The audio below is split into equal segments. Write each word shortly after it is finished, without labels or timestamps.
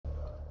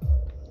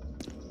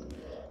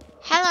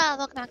Hello,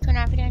 welcome back to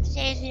another video. In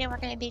today's video, we're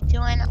going to be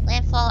doing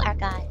Landfall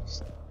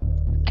Archives.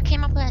 I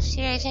came up with a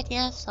series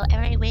idea, so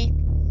every week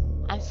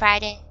on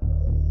Friday,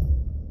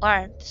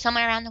 or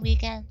somewhere around the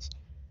weekends,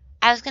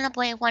 I was going to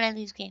play one of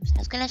these games. I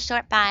was going to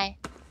sort by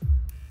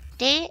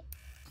date,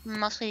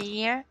 mostly the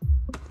year,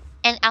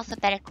 and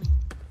alphabetically.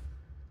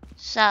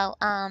 So,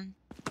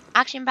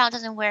 Action Barrel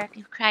doesn't work.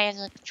 You cry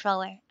as a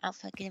controller.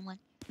 Alpha getting one.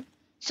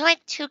 So,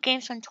 like 2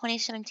 games from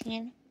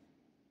 2017,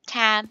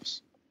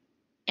 Tabs,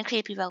 and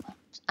Creepy Robots.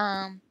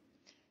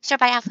 Start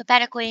by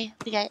alphabetically,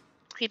 we get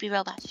Creepy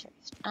Robots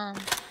first.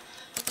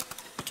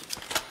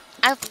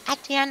 At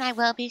the end, I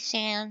will be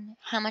saying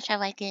how much I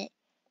like it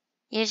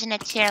using a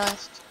tier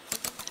list.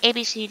 A,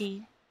 B, C,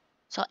 D.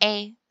 So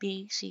A,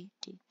 B, C,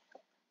 D.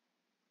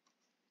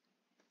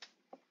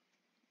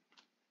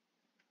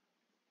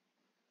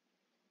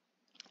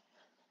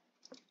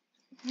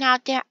 Now,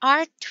 there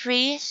are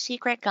 3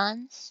 secret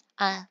guns.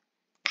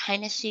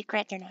 Kind of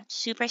secret. They're not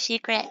super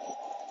secret.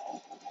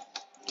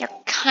 They're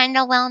kind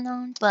of well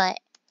known, but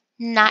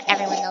not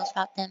everyone knows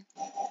about them.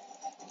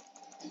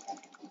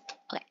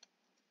 Okay.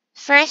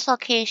 First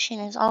location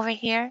is over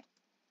here.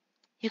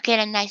 You get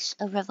a nice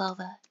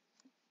revolver.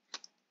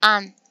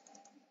 I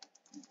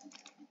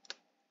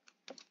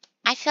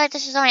feel like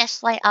this is only a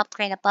slight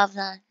upgrade above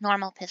the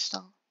normal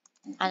pistol,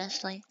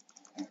 honestly.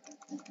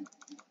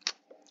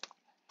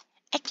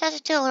 It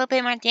does do a little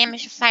bit more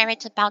damage, the fire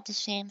rate's about the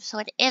same, so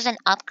it is an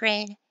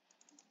upgrade.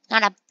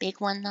 Not a big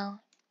one though.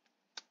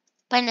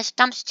 But in this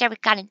dumpster we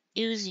got an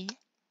Uzi.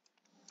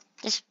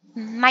 This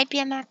might be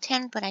a Mac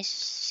 10, but I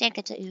think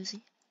it's a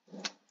Uzi.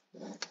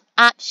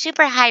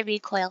 Super high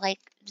recoil, like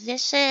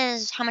this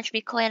is how much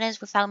recoil it is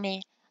without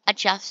me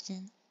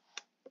adjusting.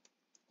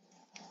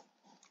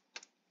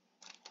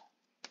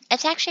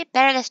 It's actually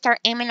better to start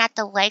aiming at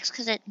the legs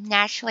because it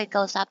naturally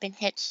goes up and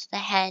hits the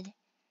head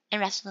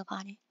and rest of the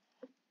body.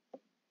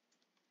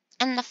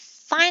 And the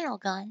final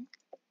gun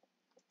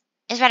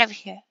is right over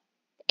here.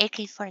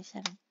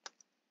 AK-47.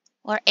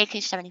 Or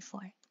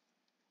AK-74.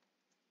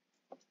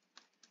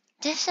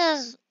 This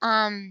is,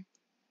 probably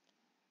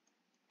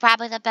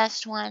the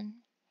best one.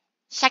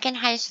 Second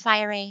highest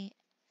fire rate.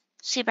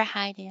 Super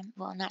high damage.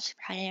 Well, not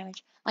super high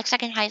damage. Like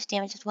second highest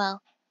damage as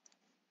well.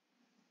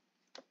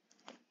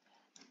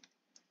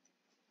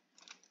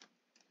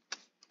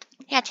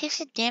 Yeah, it takes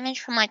the damage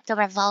from like the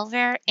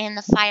revolver and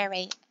the fire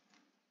rate.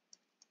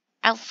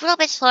 A little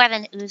bit slower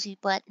than the Uzi,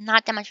 but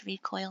not that much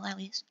recoil at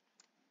least.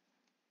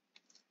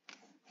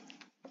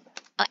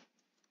 Okay.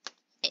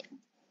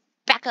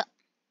 Back up.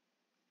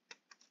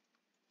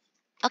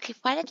 Okay,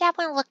 why did that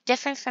one look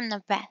different from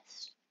the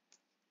rest?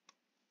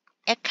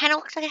 It kind of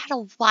looks like it had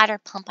a water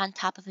pump on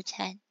top of its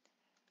head.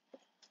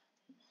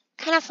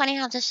 Kind of funny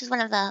how this is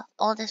one of the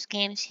oldest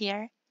games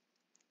here.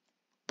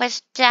 But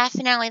it's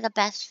definitely the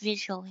best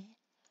visually.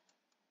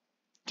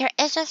 There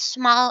is a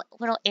small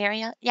little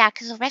area. Yeah,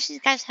 because the rest of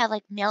these guys have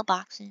like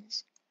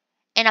mailboxes.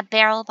 And a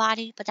barrel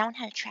body, but that one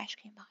had a trash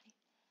can body.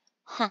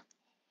 Huh.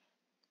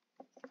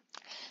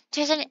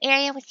 There's an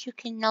area which you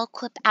can no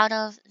clip out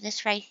of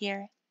this right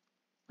here.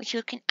 Which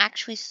you can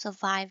actually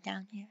survive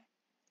down here.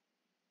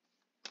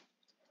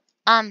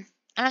 I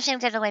don't think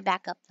there's a way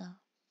back up though.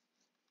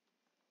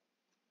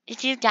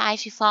 If you die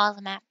if you follow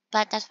the map,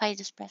 but that's why you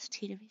just press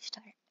T to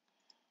restart.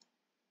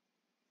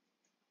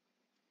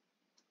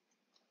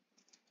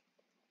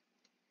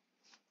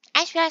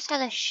 I just realized how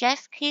the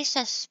shift key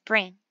says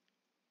spring.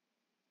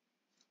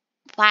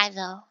 Why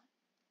though?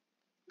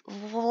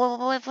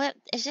 What?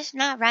 Is this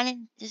not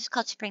running? This is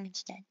called spring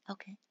instead.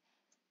 Okay.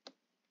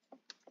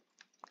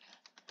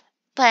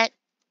 But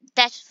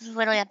that's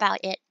literally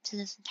about it to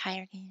this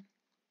entire game.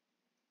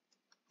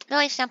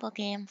 Really simple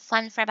game.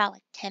 Fun for about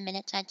like 10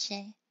 minutes, I'd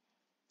say.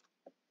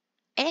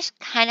 It is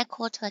kind of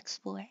cool to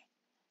explore.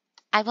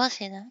 I will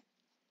say that.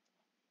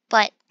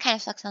 But kind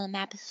of sucks on the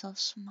map is so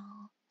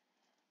small.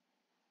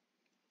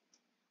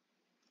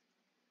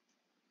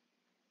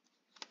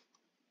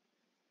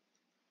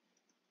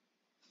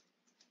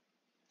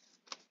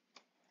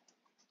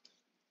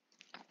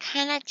 I'm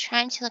kind of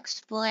trying to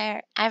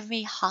explore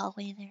every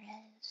hallway there is.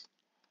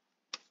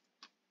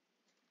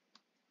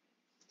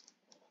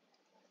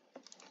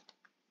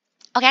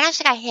 Okay, I don't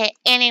think I hit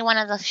any one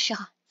of those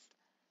shots.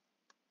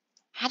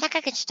 How'd that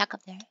guy get stuck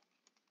up there?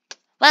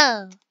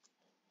 Whoa!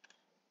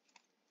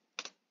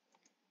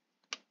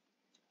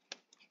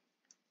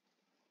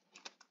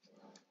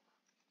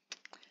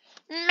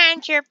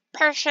 Mind your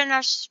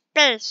personal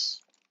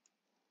space.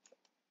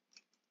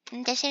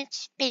 This ain't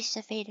Space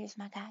Invaders,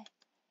 my guy.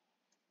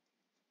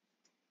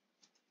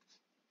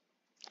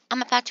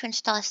 I'm about to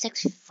install a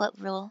 6-foot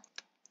rule.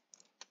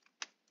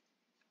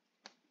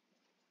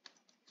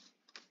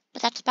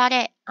 But that's about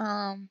it.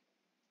 I'm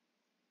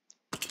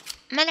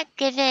gonna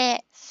give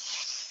it...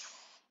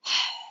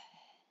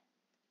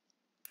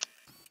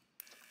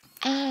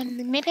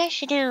 maybe I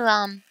should do,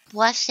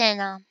 less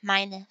than,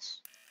 minus.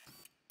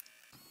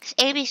 Because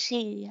A, B,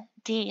 C,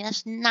 D,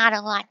 that's not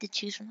a lot to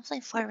choose from. That's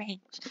like 4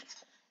 ranks.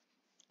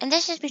 And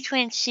this is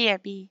between C or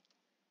B.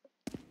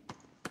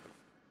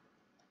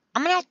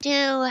 I'm gonna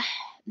do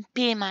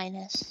B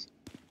minus.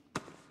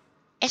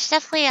 It's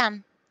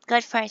definitely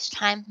good for its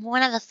time.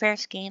 One of the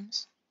first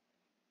games.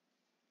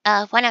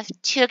 One of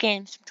 2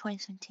 games from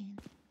 2017.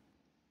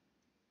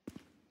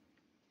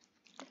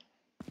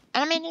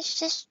 I mean, it's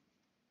just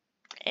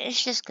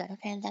good.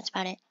 Okay, that's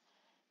about it.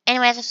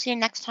 Anyways, I'll see you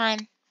next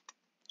time.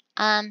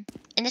 And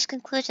this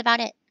concludes about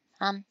it.